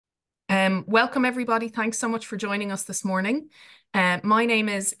Welcome everybody. Thanks so much for joining us this morning. My name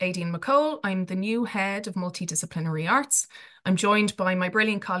is Aideen McCole. I'm the new head of multidisciplinary arts. I'm joined by my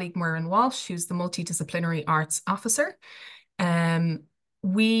brilliant colleague Muireann Walsh, who's the multidisciplinary arts officer.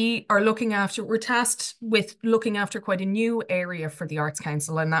 We're tasked with looking after quite a new area for the Arts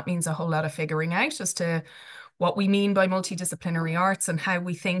Council, and that means a whole lot of figuring out as to what we mean by multidisciplinary arts and how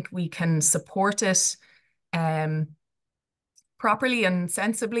we think we can support it properly and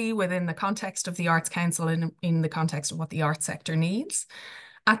sensibly within the context of the Arts Council and in the context of what the arts sector needs.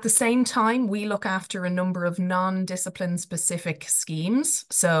 At the same time, we look after a number of non-discipline specific schemes.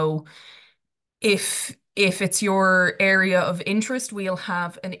 So if it's your area of interest, we'll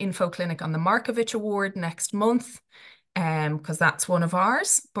have an info clinic on the Markovich Award next month, because that's one of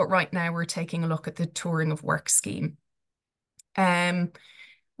ours. But right now we're taking a look at the Touring of Work scheme.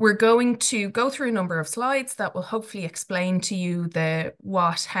 We're going to go through a number of slides that will hopefully explain to you the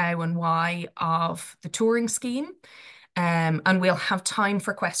what, how, and why of the touring scheme. And we'll have time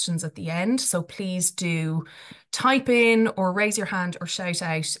for questions at the end. So please do type in or raise your hand or shout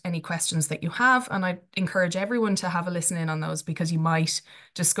out any questions that you have. And I encourage everyone to have a listen in on those, because you might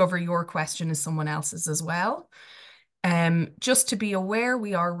discover your question is someone else's as well. Just to be aware,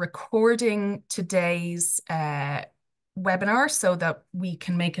 we are recording today's webinar so that we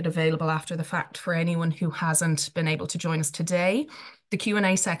can make it available after the fact for anyone who hasn't been able to join us today. The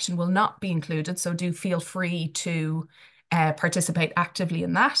Q&A section will not be included, so do feel free to participate actively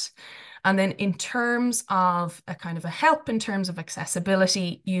in that. And then in terms of a kind of a help in terms of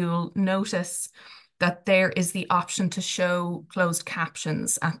accessibility, you'll notice that there is the option to show closed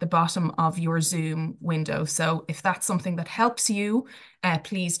captions at the bottom of your Zoom window. So if that's something that helps you,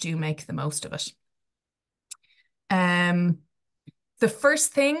 please do make the most of it. The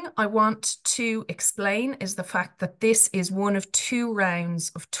first thing I want to explain is the fact that this is one of 2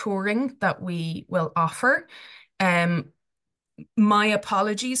 rounds of touring that we will offer. My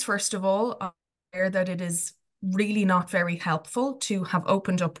apologies, first of all, I'm aware that it is really not very helpful to have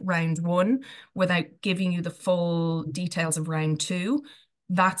opened up round 1 without giving you the full details of round 2.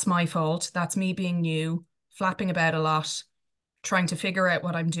 That's my fault. That's me being new, flapping about a lot, trying to figure out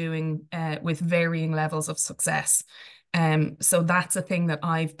what I'm doing with varying levels of success. So that's a thing that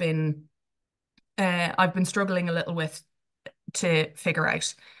I've been struggling a little with to figure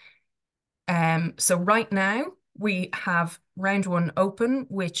out. So right now we have round 1 open,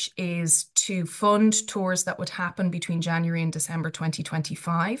 which is to fund tours that would happen between January and December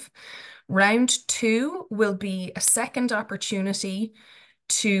 2025. Round 2 will be a second opportunity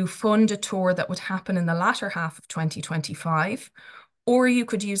to fund a tour that would happen in the latter half of 2025, or you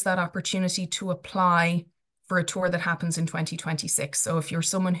could use that opportunity to apply for a tour that happens in 2026. So if you're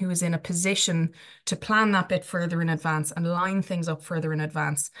someone who is in a position to plan that bit further in advance and line things up further in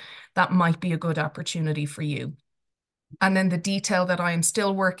advance, that might be a good opportunity for you. And then the detail that I am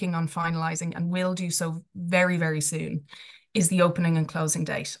still working on finalizing, and will do so very, very soon, is the opening and closing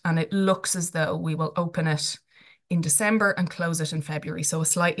date. And it looks as though we will open it in December and close it in February. So a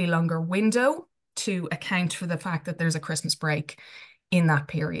slightly longer window to account for the fact that there's a Christmas break in that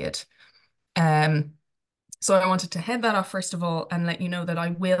period. So I wanted to head that off first of all and let you know that I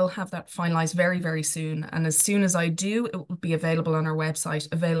will have that finalized very, very soon. And as soon as I do, it will be available on our website,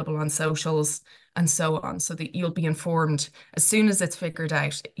 available on socials and so on, so that you'll be informed. As soon as it's figured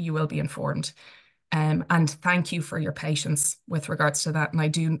out, you will be informed. And thank you for your patience with regards to that. And I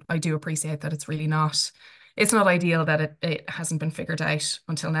do appreciate that it's not ideal that it hasn't been figured out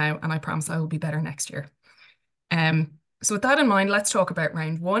until now. And I promise I will be better next year. So with that in mind, let's talk about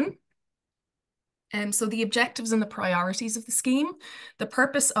round 1. So the objectives and the priorities of the scheme. The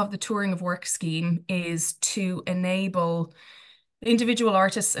purpose of the Touring of Work scheme is to enable individual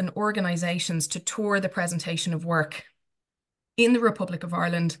artists and organisations to tour the presentation of work in the Republic of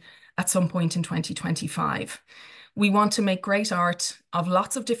Ireland at some point in 2025. We want to make great art of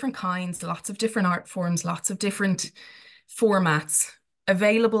lots of different kinds, lots of different art forms, lots of different formats,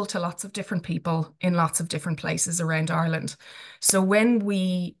 available to lots of different people in lots of different places around Ireland. So when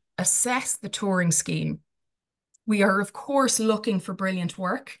we assess the touring scheme, we are of course looking for brilliant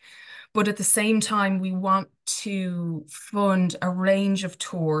work, but at the same time we want to fund a range of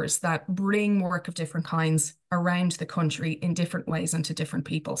tours that bring work of different kinds around the country in different ways and to different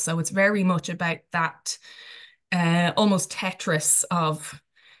people. So it's very much about that almost Tetris of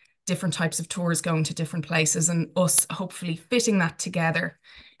different types of tours going to different places, and us hopefully fitting that together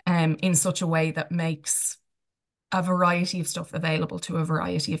in such a way that makes a variety of stuff available to a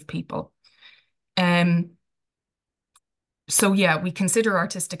variety of people. So yeah, we consider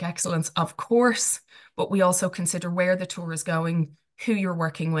artistic excellence, of course, but we also consider where the tour is going, who you're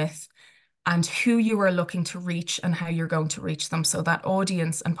working with, and who you are looking to reach and how you're going to reach them. So that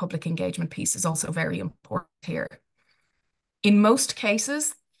audience and public engagement piece is also very important here. In most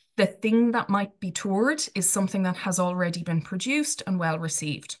cases, the thing that might be toured is something that has already been produced and well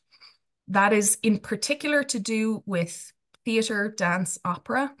received. That is in particular to do with theatre, dance,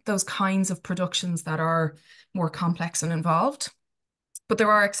 opera, those kinds of productions that are more complex and involved. But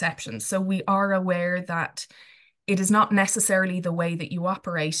there are exceptions. So we are aware that it is not necessarily the way that you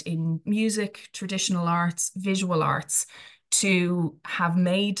operate in music, traditional arts, visual arts, to have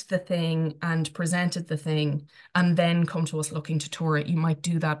made the thing and presented the thing and then come to us looking to tour it. You might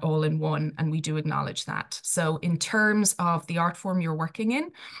do that all in one, and we do acknowledge that. So in terms of the art form you're working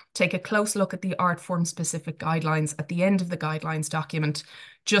in, take a close look at the art form specific guidelines at the end of the guidelines document,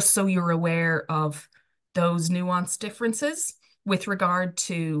 just so you're aware of those nuanced differences with regard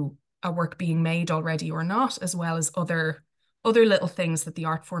to a work being made already or not, as well as other little things that the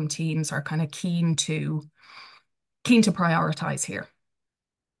art form teams are kind of keen to prioritize here.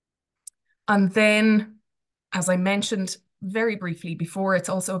 And then, as I mentioned very briefly before, it's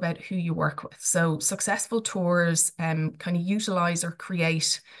also about who you work with. So successful tours kind of utilize or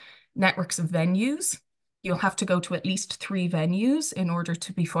create networks of venues. You'll have to go to at least 3 venues in order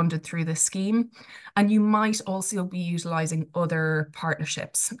to be funded through this scheme. And you might also be utilizing other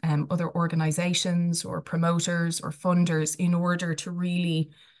partnerships, other organizations or promoters or funders in order to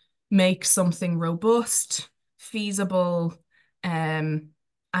really make something robust, feasible, and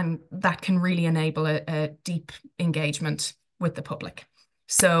that can really enable a deep engagement with the public.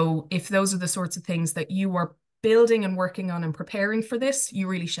 So if those are the sorts of things that you are building and working on and preparing for this, you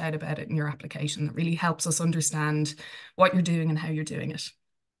really shout about it in your application. That really helps us understand what you're doing and how you're doing it.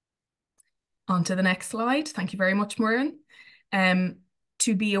 On to the next slide. Thank you very much, Maureen.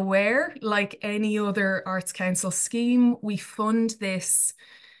 To be aware, like any other Arts Council scheme, we fund this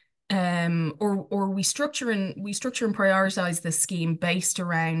or we structure and prioritize this scheme based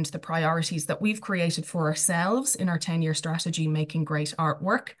around the priorities that we've created for ourselves in our 10-year strategy, Making Great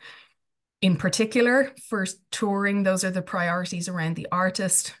Artwork. In particular, for touring, those are the priorities around the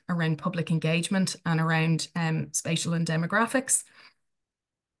artist, around public engagement, and around spatial and demographics.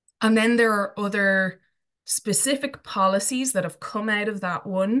 And then there are other specific policies that have come out of that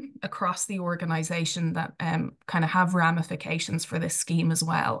one across the organization that kind of have ramifications for this scheme as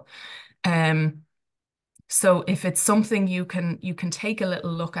well. So if it's something you can take a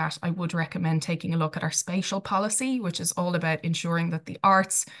little look at, I would recommend taking a look at our spatial policy, which is all about ensuring that the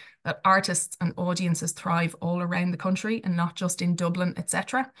arts, that artists and audiences thrive all around the country and not just in Dublin,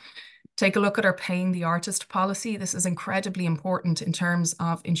 etc. Take a look at our Paying the Artist policy. This is incredibly important in terms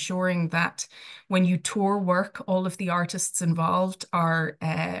of ensuring that when you tour work, all of the artists involved are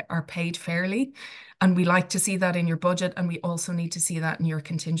paid fairly. And we like to see that in your budget, and we also need to see that in your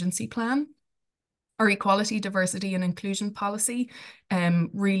contingency plan. Our equality, diversity and inclusion policy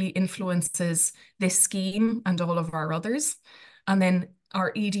really influences this scheme and all of our others. And then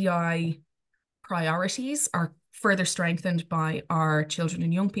our EDI priorities are further strengthened by our children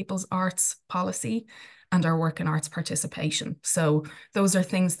and young people's arts policy and our work in arts participation. So those are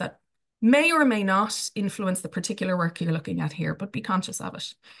things that may or may not influence the particular work you're looking at here, but be conscious of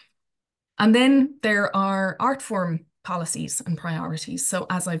it. And then there are art form policies and priorities. So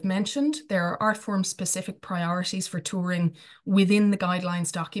as I've mentioned, there are art form specific priorities for touring within the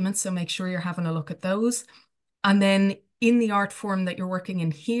guidelines documents. So make sure you're having a look at those. And then in the art form that you're working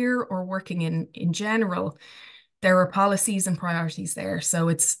in here or working in general, there are policies and priorities there. So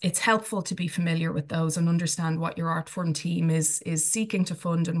it's helpful to be familiar with those and understand what your art form team is seeking to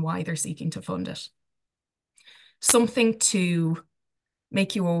fund and why they're seeking to fund it. Something to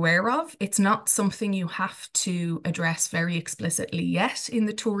make you aware of, it's not something you have to address very explicitly yet in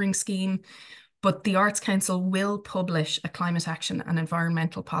the touring scheme, but the Arts Council will publish a climate action and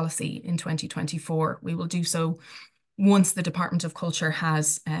environmental policy in 2024. We will do so once the Department of Culture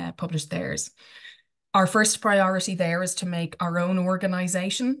has published theirs. Our first priority there is to make our own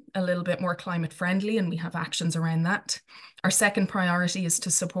organisation a little bit more climate friendly, and we have actions around that. Our second priority is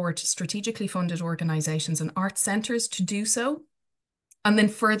to support strategically funded organisations and arts centres to do so. And then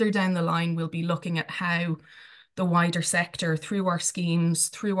further down the line, we'll be looking at how the wider sector, through our schemes,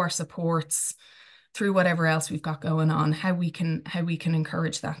 through our supports, through whatever else we've got going on, how we can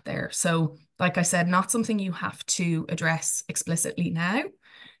encourage that there. So, like I said, not something you have to address explicitly now.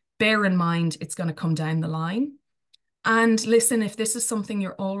 Bear in mind, it's going to come down the line. And listen, if this is something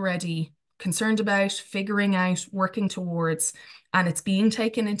you're already concerned about, figuring out, working towards, and it's being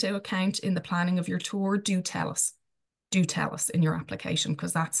taken into account in the planning of your tour, do tell us. Do tell us in your application,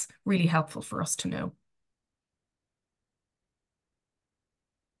 because that's really helpful for us to know.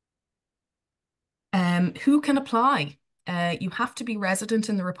 Who can apply? You have to be resident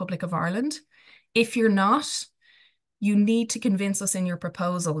in the Republic of Ireland. If you're not, you need to convince us in your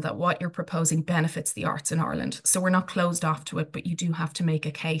proposal that what you're proposing benefits the arts in Ireland. So we're not closed off to it, but you do have to make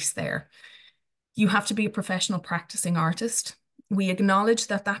a case there. You have to be a professional practicing artist. We acknowledge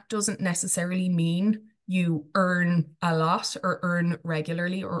that that doesn't necessarily mean you earn a lot or earn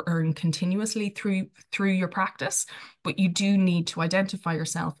regularly or earn continuously through your practice, but you do need to identify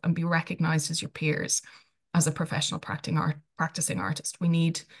yourself and be recognized as your peers as a professional practicing artist. We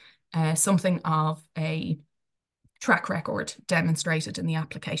need something of a track record demonstrated in the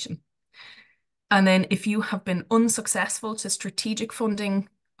application. And then if you have been unsuccessful to strategic funding,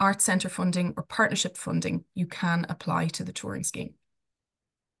 arts centre funding, or partnership funding, you can apply to the touring scheme.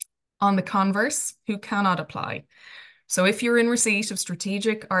 On the converse, who cannot apply? So if you're in receipt of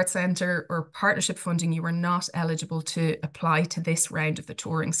strategic, arts centre, or partnership funding, you are not eligible to apply to this round of the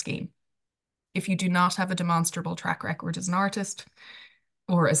touring scheme. If you do not have a demonstrable track record as an artist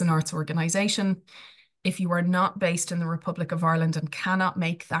or as an arts organisation, if you are not based in the Republic of Ireland and cannot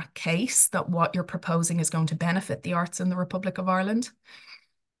make that case that what you're proposing is going to benefit the arts in the Republic of Ireland.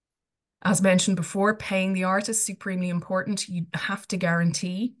 As mentioned before, paying the artist is supremely important. You have to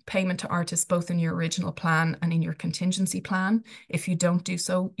guarantee payment to artists both in your original plan and in your contingency plan. If you don't do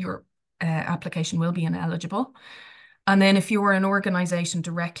so, your application will be ineligible. And then if you are an organisation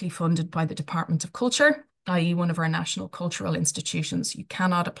directly funded by the Department of Culture, i.e. one of our national cultural institutions, you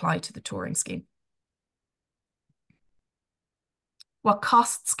cannot apply to the touring scheme. What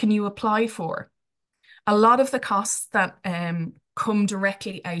costs can you apply for? A lot of the costs that come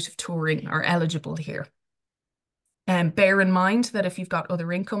directly out of touring are eligible here. Bear in mind that if you've got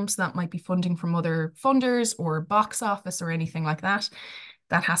other incomes, that might be funding from other funders or box office or anything like that,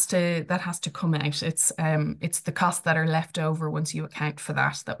 that has to come out. It's the costs that are left over once you account for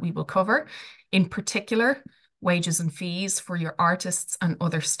that we will cover. In particular, wages and fees for your artists and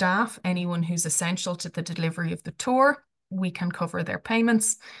other staff, anyone who's essential to the delivery of the tour, we can cover their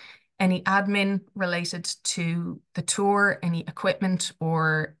payments. Any admin related to the tour, any equipment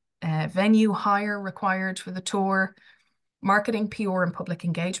or venue hire required for the tour, marketing, PR, and public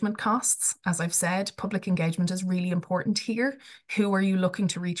engagement costs. As I've said, public engagement is really important here. Who are you looking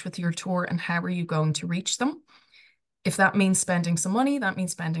to reach with your tour and how are you going to reach them? If that means spending some money, that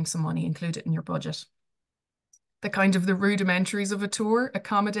means spending some money, include it in your budget. The kind of the rudimentaries of a tour,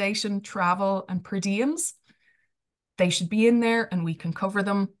 accommodation, travel, and per diems, they should be in there and we can cover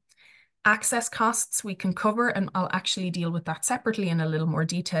them. Access costs we can cover, and I'll actually deal with that separately in a little more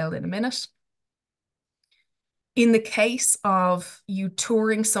detail in a minute. In the case of you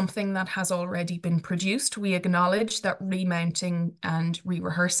touring something that has already been produced, we acknowledge that remounting and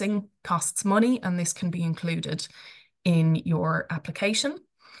re-rehearsing costs money, and this can be included in your application.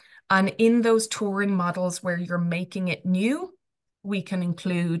 And in those touring models where you're making it new, we can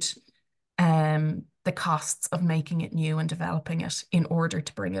include the costs of making it new and developing it in order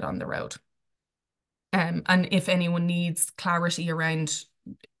to bring it on the road. And if anyone needs clarity around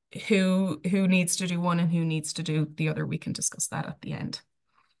who needs to do one and who needs to do the other, we can discuss that at the end.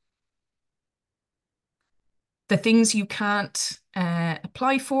 The things you can't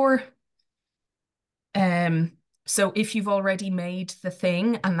apply for. So if you've already made the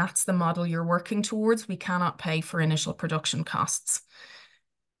thing and that's the model you're working towards, we cannot pay for initial production costs.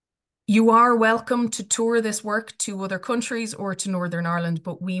 You are welcome to tour this work to other countries or to Northern Ireland,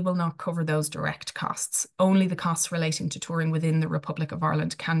 but we will not cover those direct costs. Only the costs relating to touring within the Republic of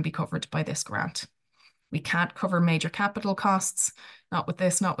Ireland can be covered by this grant. We can't cover major capital costs, not with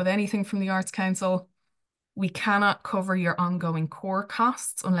this, not with anything from the Arts Council. We cannot cover your ongoing core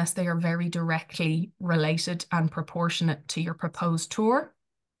costs unless they are very directly related and proportionate to your proposed tour.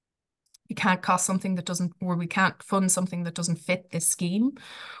 We can't cost something that doesn't, or we can't fund something that doesn't fit this scheme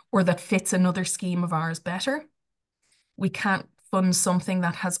or that fits another scheme of ours better. We can't fund something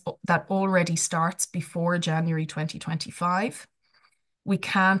that already starts before January 2025. We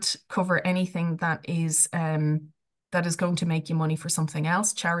can't cover anything that is going to make you money for something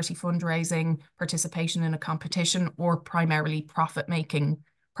else, charity fundraising, participation in a competition, or primarily profit-making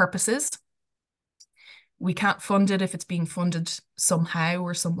purposes. We can't fund it if it's being funded somehow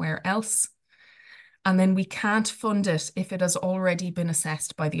or somewhere else. And then we can't fund it if it has already been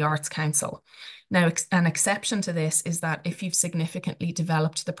assessed by the Arts Council. Now, an exception to this is that if you've significantly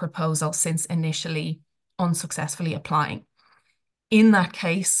developed the proposal since initially unsuccessfully applying. In that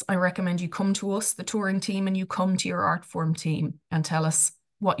case, I recommend you come to us, the touring team, and you come to your artform team and tell us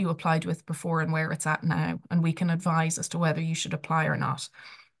what you applied with before and where it's at now, and we can advise as to whether you should apply or not.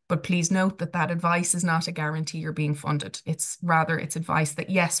 But please note that that advice is not a guarantee you're being funded. It's rather, it's advice that,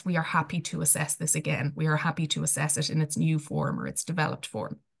 yes, we are happy to assess this again. We are happy to assess it in its new form or its developed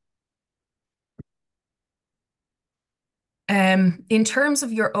form. In terms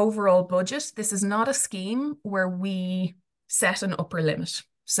of your overall budget, this is not a scheme where we set an upper limit.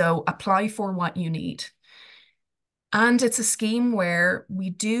 So apply for what you need. And it's a scheme where we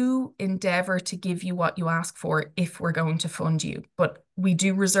do endeavour to give you what you ask for if we're going to fund you, but we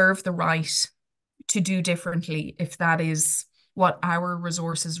do reserve the right to do differently if that is what our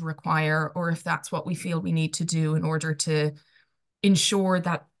resources require, or if that's what we feel we need to do in order to ensure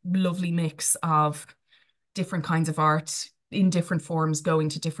that lovely mix of different kinds of art in different forms going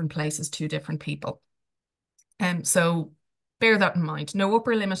to different places to different people. So bear that in mind. No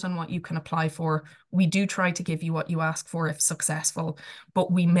upper limit on what you can apply for. We do try to give you what you ask for if successful,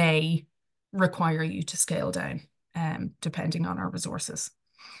 but we may require you to scale down, depending on our resources.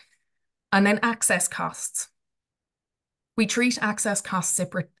 And then access costs. We treat access costs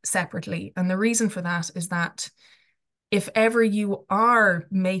separately. And the reason for that is that if ever you are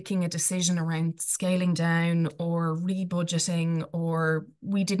making a decision around scaling down or rebudgeting, or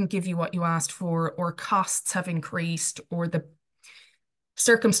we didn't give you what you asked for, or costs have increased, or the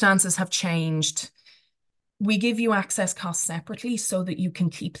circumstances have changed, we give you access costs separately so that you can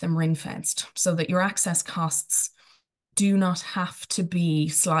keep them ring-fenced, so that your access costs do not have to be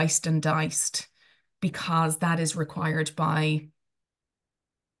sliced and diced, because that is required by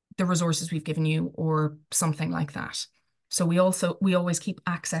the resources we've given you or something like that. So we always keep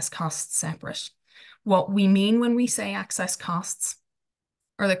access costs separate. What we mean when we say access costs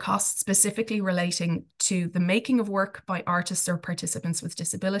are the costs specifically relating to the making of work by artists or participants with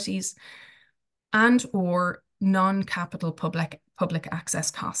disabilities, and or non-capital public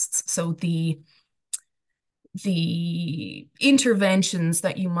access costs. So the interventions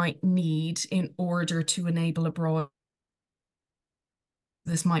that you might need in order to enable a broad,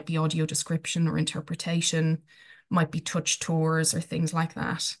 this might be audio description or interpretation, might be touch tours or things like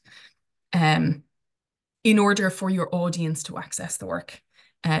that, in order for your audience to access the work.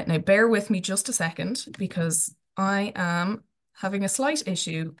 Now, bear with me just a second, because I am having a slight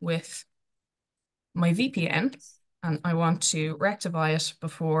issue with my VPN, and I want to rectify it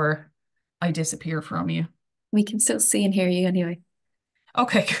before I disappear from you. We can still see and hear you anyway.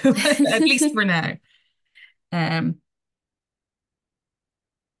 Okay, cool. At least for now.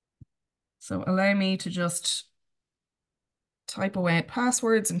 So allow me to just type away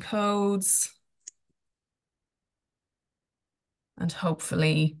passwords and codes, and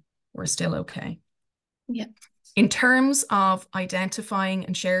hopefully we're still okay. Yeah. In terms of identifying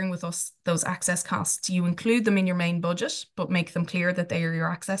and sharing with us those access costs, you include them in your main budget, but make them clear that they are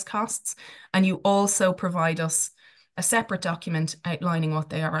your access costs. And you also provide us a separate document outlining what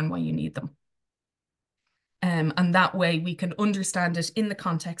they are and why you need them. And that way we can understand it in the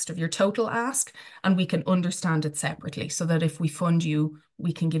context of your total ask, and we can understand it separately, so that if we fund you,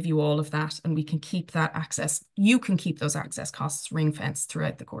 we can give you all of that, and we can keep that access. You can keep those access costs ring-fenced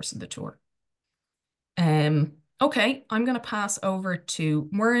throughout the course of the tour. Okay, I'm going to pass over to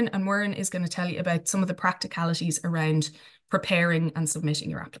Muireann, and Muireann is going to tell you about some of the practicalities around preparing and submitting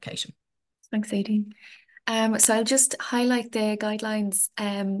your application. Thanks, Aideen. So I'll just highlight the guidelines,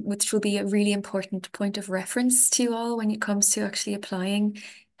 which will be a really important point of reference to you all when it comes to actually applying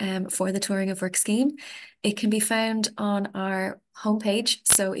for the Touring of Work scheme. It can be found on our homepage.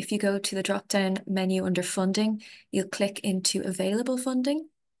 So if you go to the drop-down menu under funding, you'll click into available funding.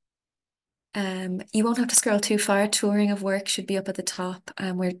 You won't have to scroll too far. Touring of Work should be up at the top.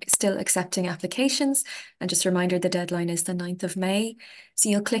 We're still accepting applications. And just a reminder, the deadline is the 9th of May. So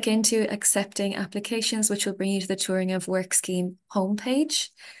you'll click into accepting applications, which will bring you to the Touring of Work scheme homepage.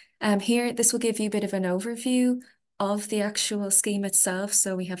 Here, this will give you a bit of an overview of the actual scheme itself.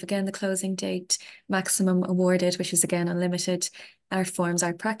 So we have, again, the closing date, maximum awarded, which is, again, unlimited, art forms,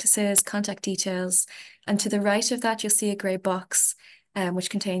 art practices, contact details. And to the right of that, you'll see a grey box, which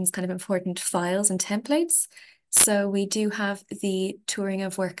contains kind of important files and templates. So we do have the Touring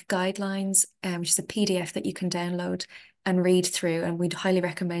of Work guidelines, which is a PDF that you can download and read through. And we'd highly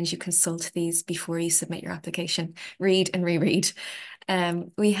recommend you consult these before you submit your application. Read and reread.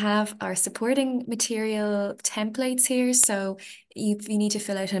 We have our supporting material templates here. So if you need to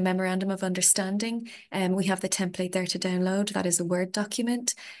fill out a memorandum of understanding, we have the template there to download. That is a Word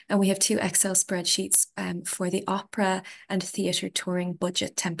document. And we have 2 Excel spreadsheets for the opera and theatre touring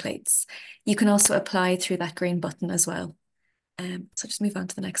budget templates. You can also apply through that green button as well. So just move on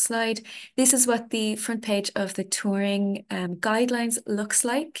to the next slide. This is what the front page of the touring guidelines looks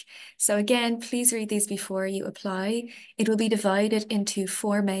like. So again, please read these before you apply. It will be divided into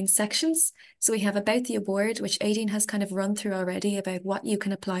 4 main sections. So we have about the award, which Aideen has kind of run through already about what you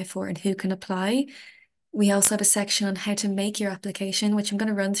can apply for and who can apply. We also have a section on how to make your application, which I'm going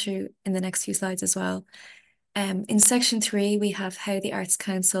to run through in the next few slides as well. In section 3, we have how the Arts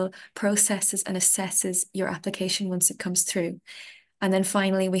Council processes and assesses your application once it comes through. And then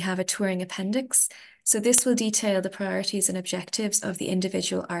finally, we have a touring appendix. So this will detail the priorities and objectives of the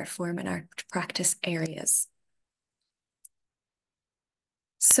individual art form and art practice areas.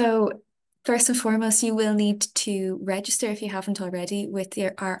 So first and foremost, you will need to register if you haven't already with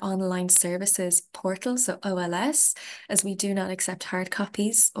our online services portal, so OLS, as we do not accept hard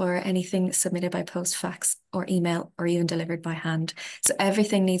copies or anything submitted by post, fax, or email, or even delivered by hand. So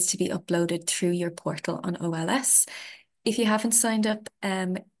everything needs to be uploaded through your portal on OLS. If you haven't signed up,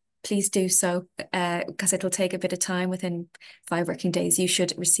 please do so because it'll take a bit of time. Within 5 working days, you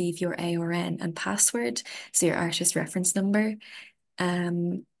should receive your ARN and password, so your artist reference number.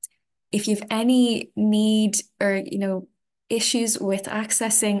 If you've any need or issues with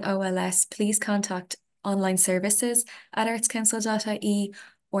accessing OLS, please contact online services at artscouncil.ie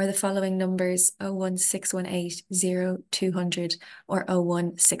or the following numbers: 01618 0200 or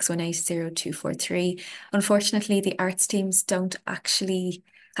 01618 0243. Unfortunately, the arts teams don't actually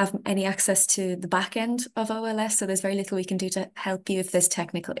have any access to the back end of OLS, so there's very little we can do to help you if there's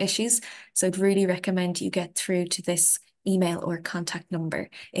technical issues. So I'd really recommend you get through to this email or contact number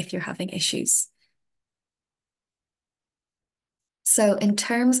if you're having issues. So in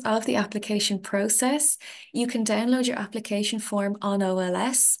terms of the application process, you can download your application form on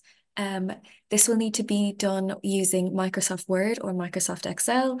OLS. This will need to be done using Microsoft Word or Microsoft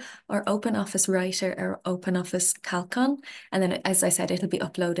Excel or OpenOffice Writer or OpenOffice Calcon. And then, as I said, it'll be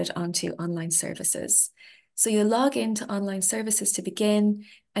uploaded onto online services. So you'll log into online services to begin,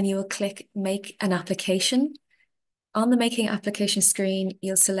 and you will click Make an Application. On the Making Application screen,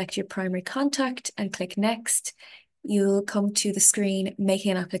 you'll select your primary contact and click Next. You'll come to the screen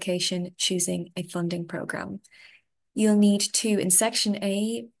Making an Application, choosing a funding program. You'll need to, in section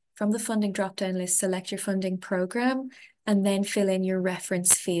A, from the funding drop-down list, select your funding program and then fill in your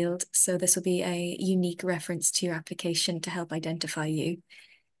reference field. So this will be a unique reference to your application to help identify you.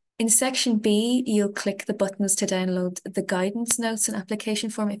 In section B, you'll click the buttons to download the guidance notes and application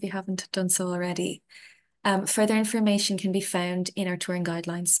form if you haven't done so already. Further information can be found in our touring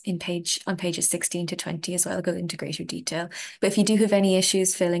guidelines on pages 16 to 20 as well. I'll go into greater detail. But if you do have any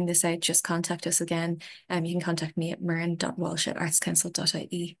issues filling this out, just contact us again. You can contact me at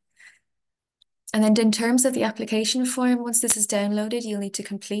muireann.walsh@artscouncil.ie. And then in terms of the application form, once this is downloaded, you'll need to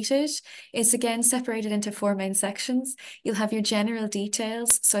complete it. It's again separated into 4 main sections. You'll have your general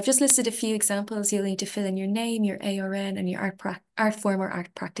details. So I've just listed a few examples. You'll need to fill in your name, your ARN, and your art form or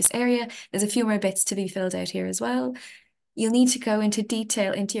art practice area. There's a few more bits to be filled out here as well. You'll need to go into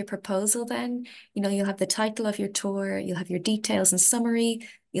detail into your proposal then. You'll have the title of your tour, you'll have your details and summary,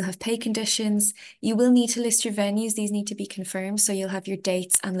 you'll have pay conditions. You will need to list your venues. These need to be confirmed. So you'll have your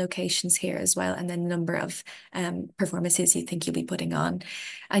dates and locations here as well, and then number of performances you think you'll be putting on.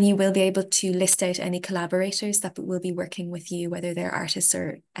 And you will be able to list out any collaborators that will be working with you, whether they're artists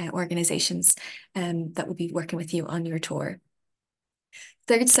or organizations that will be working with you on your tour.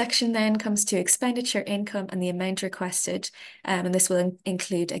 Third section then comes to expenditure, income, and the amount requested. And this will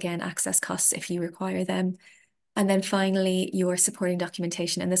include, again, access costs if you require them. And then finally, your supporting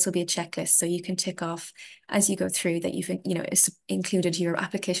documentation. And this will be a checklist. So you can tick off as you go through that you've included your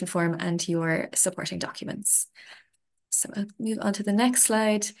application form and your supporting documents. So I'll move on to the next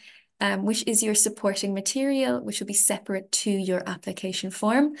slide, which is your supporting material, which will be separate to your application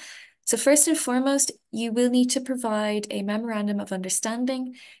form. So first and foremost, you will need to provide a memorandum of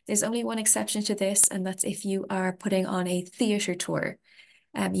understanding. There's only one exception to this, and that's if you are putting on a theatre tour.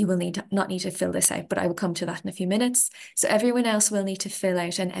 You will not need to fill this out, but I will come to that in a few minutes. So everyone else will need to fill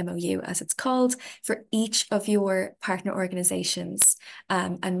out an MOU, as it's called, for each of your partner organizations,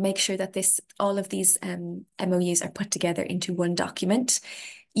 and make sure that all of these MOUs are put together into one document.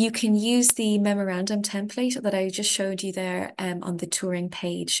 You can use the memorandum template that I just showed you there on the touring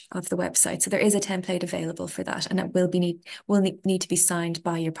page of the website. So there is a template available for that, and it will need to be signed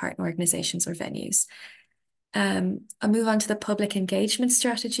by your partner organizations or venues. I'll move on to the public engagement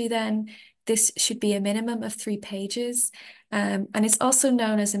strategy then. This should be a minimum of 3 pages. And it's also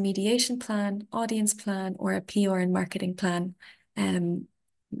known as a mediation plan, audience plan, or a PR and marketing plan,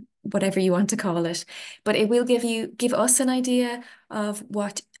 whatever you want to call it. But it will give us an idea of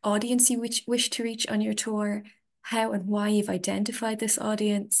what audience you wish to reach on your tour, how and why you've identified this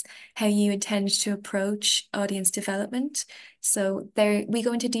audience, how you intend to approach audience development. So there, we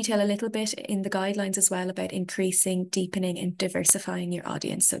go into detail a little bit in the guidelines as well about increasing, deepening, and diversifying your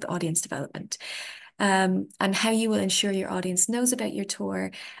audience, so the audience development. And how you will ensure your audience knows about your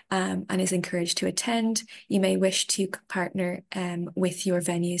tour and is encouraged to attend. You may wish to partner with your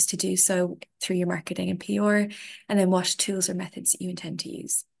venues to do so through your marketing and PR, and then what tools or methods you intend to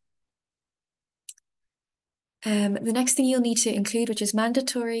use. The next thing you'll need to include, which is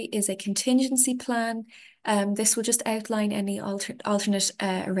mandatory, is a contingency plan. This will just outline any alternate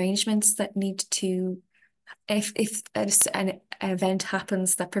arrangements that need to, if an event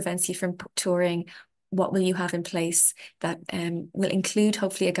happens that prevents you from touring, what will you have in place that will include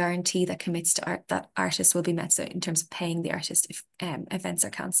hopefully a guarantee that commits to that artists will be met, so in terms of paying the artist if events are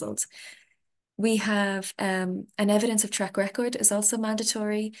cancelled. We have an evidence of track record is also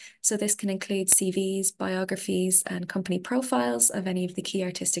mandatory. So this can include CVs, biographies, and company profiles of any of the key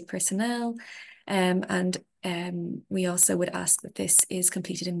artistic personnel. We also would ask that this is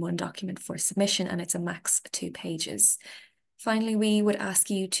completed in one document for submission, and it's a max 2 pages. Finally, we would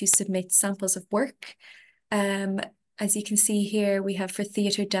ask you to submit samples of work. As you can see here, we have for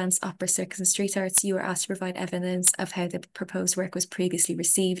theatre, dance, opera, circus, and street arts, you are asked to provide evidence of how the proposed work was previously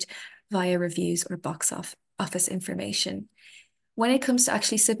received via reviews or box office information. When it comes to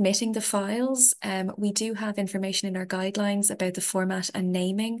actually submitting the files, we do have information in our guidelines about the format and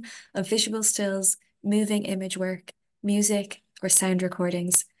naming of visual stills, moving image work, music or sound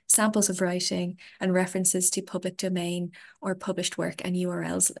recordings, samples of writing, and references to public domain or published work and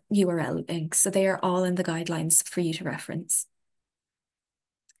URL links. So they are all in the guidelines for you to reference.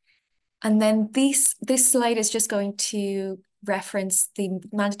 And then this slide is just going to reference the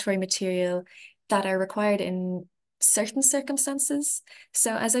mandatory material that are required in certain circumstances.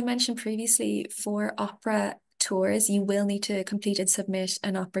 So as I mentioned previously, for opera tours, you will need to complete and submit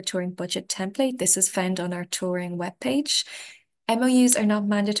an opera touring budget template. This is found on our touring webpage. MOUs are not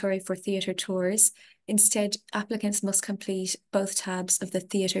mandatory for theatre tours. Instead, applicants must complete both tabs of the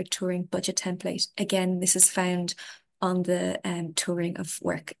theatre touring budget template. Again, this is found on the touring of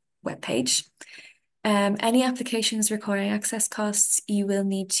work webpage. Any applications requiring access costs, you will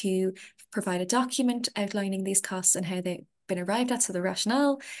need to provide a document outlining these costs and how they've been arrived at, so the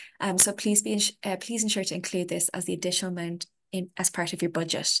rationale. So please ensure to include this as the additional amount as part of your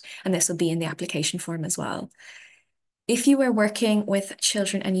budget, and this will be in the application form as well. If you are working with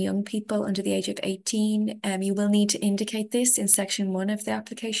children and young people under the age of 18, you will need to indicate this in section 1 of the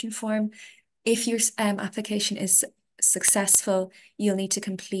application form. If your application is successful, you'll need to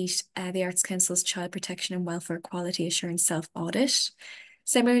complete the Arts Council's Child Protection and Welfare Quality Assurance Self-Audit.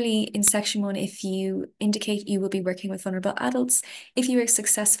 Similarly, in section 1, if you indicate you will be working with vulnerable adults, if you are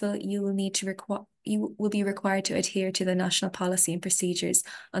successful, you will be required to adhere to the national policy and procedures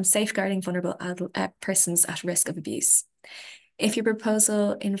on safeguarding vulnerable persons at risk of abuse. If your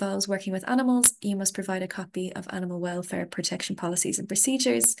proposal involves working with animals, you must provide a copy of animal welfare protection policies and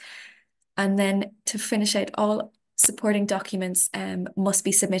procedures. And then to finish out, all supporting documents must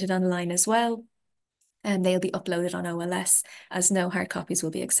be submitted online as well, and they'll be uploaded on OLS, as no hard copies will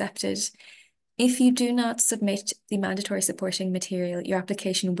be accepted. If you do not submit the mandatory supporting material, your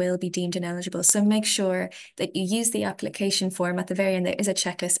application will be deemed ineligible. So make sure that you use the application form. At the very end, there is a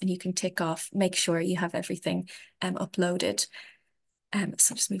checklist and you can tick off, make sure you have everything uploaded.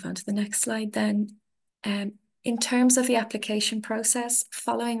 So just move on to the next slide then. In terms of the application process,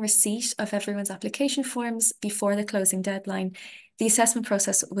 following receipt of everyone's application forms before the closing deadline, the assessment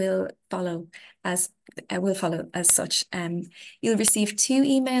process will follow as such. You'll receive 2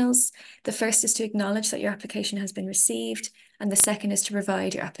 emails. The first is to acknowledge that your application has been received, and the second is to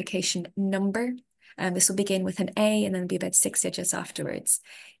provide your application number. This will begin with an A and then be about 6 digits afterwards.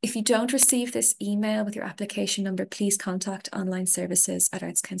 If you don't receive this email with your application number, please contact online services at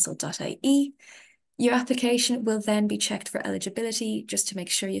artscouncil.ie. Your application will then be checked for eligibility, just to make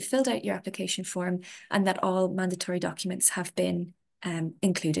sure you filled out your application form and that all mandatory documents have been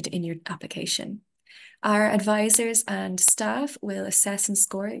included in your application. Our advisors and staff will assess and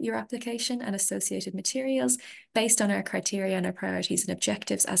score your application and associated materials based on our criteria and our priorities and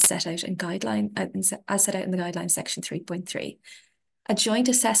objectives as set out in the guidelines section 3.3. A joint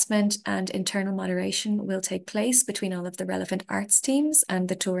assessment and internal moderation will take place between all of the relevant arts teams and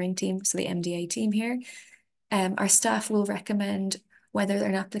the touring team, so the MDA team here. Our staff will recommend whether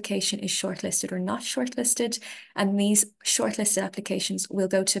an application is shortlisted or not shortlisted, and these shortlisted applications will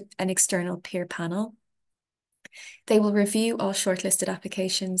go to an external peer panel. They will review all shortlisted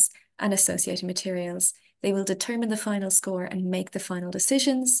applications and associated materials. They will determine the final score and make the final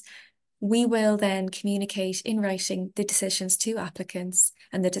decisions. We will then communicate in writing the decisions to applicants,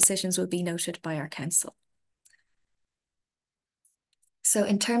 and the decisions will be noted by our council. So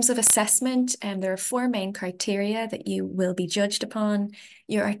in terms of assessment, there are four main criteria that you will be judged upon: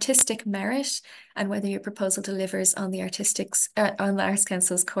 your artistic merit and whether your proposal delivers on the Arts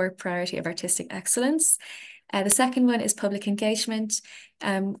Council's core priority of artistic excellence. The second one is public engagement,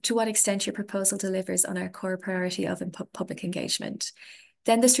 to what extent your proposal delivers on our core priority of public engagement.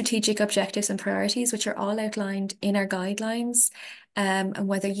 Then the strategic objectives and priorities, which are all outlined in our guidelines, and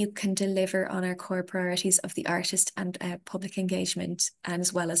whether you can deliver on our core priorities of the artist and public engagement, and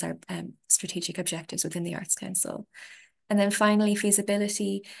as well as our strategic objectives within the Arts Council. And then finally,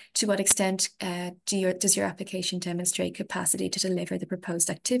 feasibility: to what extent does your application demonstrate capacity to deliver the proposed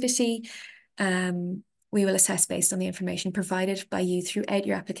activity? We will assess based on the information provided by you throughout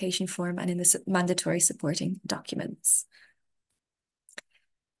your application form and in the mandatory supporting documents.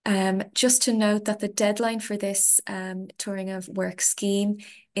 Just to note that the deadline for this touring of work scheme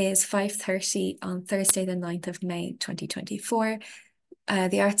is 5:30 on Thursday, the 9th of May, 2024.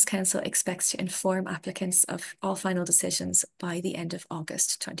 The Arts Council expects to inform applicants of all final decisions by the end of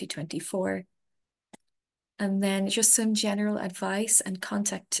August 2024. And then just some general advice and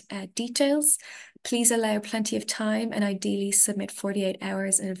contact details. Please allow plenty of time and ideally submit 48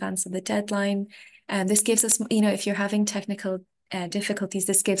 hours in advance of the deadline. And this gives us, if you're having technical difficulties,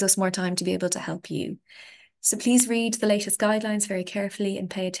 this gives us more time to be able to help you. So please read the latest guidelines very carefully and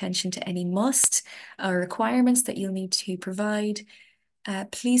pay attention to any must or requirements that you'll need to provide.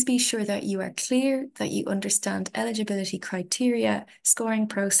 Please be sure that you are clear, that you understand eligibility criteria, scoring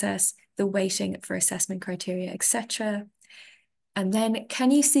process, the weighting for assessment criteria, etc. And then,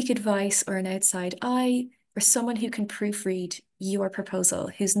 can you seek advice or an outside eye, or someone who can proofread your proposal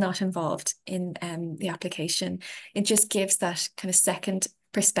who's not involved in the application? It just gives that kind of second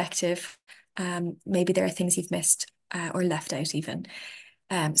perspective. Maybe there are things you've missed or left out even.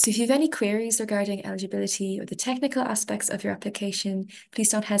 So if you have any queries regarding eligibility or the technical aspects of your application, please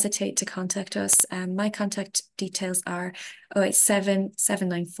don't hesitate to contact us. My contact details are 087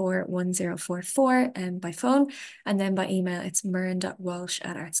 794 1044 by phone, and then by email it's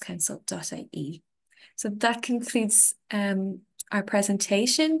murren.walsh@artscouncil.ie. So that concludes our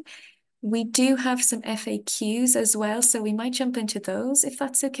presentation. We do have some FAQs as well, so we might jump into those if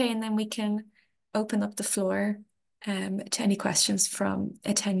that's okay, and then we can open up the floor to any questions from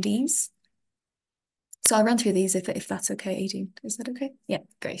attendees. So I'll run through these if that's okay, Aideen. Is that okay? Yeah,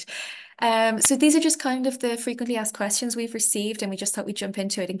 great. So these are just kind of the frequently asked questions we've received, and we just thought we'd jump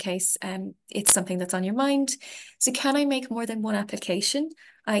into it in case it's something that's on your mind. So can I make more than one application,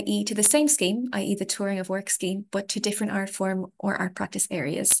 i.e. to the same scheme, i.e. the touring of work scheme, but to different art form or art practice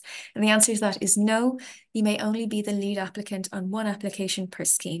areas? And the answer to that is no. You may only be the lead applicant on one application per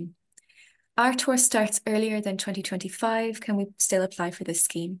scheme. Our tour starts earlier than 2025. Can we still apply for this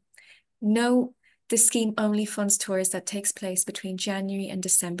scheme? No, the scheme only funds tours that takes place between January and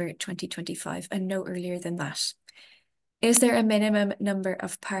December 2025 and no earlier than that. Is there a minimum number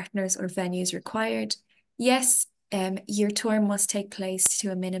of partners or venues required? Yes, your tour must take place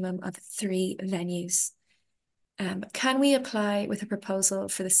to a minimum of 3 venues. Can we apply with a proposal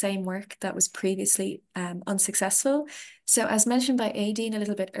for the same work that was previously unsuccessful? So as mentioned by Aideen a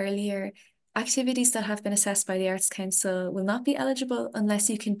little bit earlier, activities that have been assessed by the Arts Council will not be eligible unless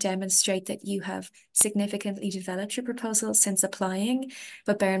you can demonstrate that you have significantly developed your proposal since applying.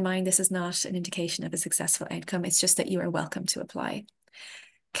 But bear in mind, this is not an indication of a successful outcome. It's just that you are welcome to apply.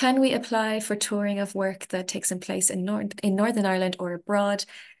 Can we apply for touring of work that takes place in Northern Ireland or abroad?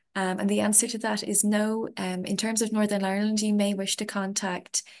 And the answer to that is no. In terms of Northern Ireland, you may wish to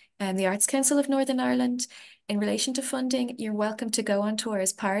contact the Arts Council of Northern Ireland. In relation to funding, you're welcome to go on tour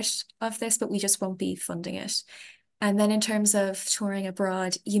as part of this, but we just won't be funding it. And then in terms of touring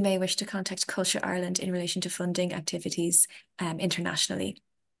abroad, you may wish to contact Culture Ireland in relation to funding activities internationally.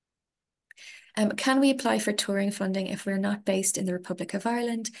 Can we apply for touring funding if we're not based in the Republic of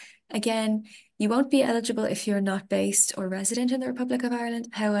Ireland? Again, you won't be eligible if you're not based or resident in the Republic of Ireland.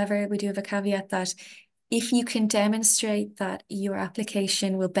 However, we do have a caveat that if you can demonstrate that your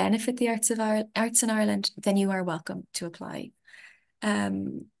application will benefit the arts in Ireland, then you are welcome to apply.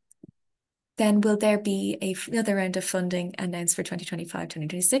 Then will there be another round of funding announced for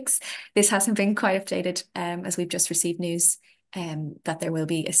 2025-2026? This hasn't been quite updated as we've just received news that there will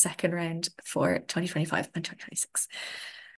be a second round for 2025 and 2026.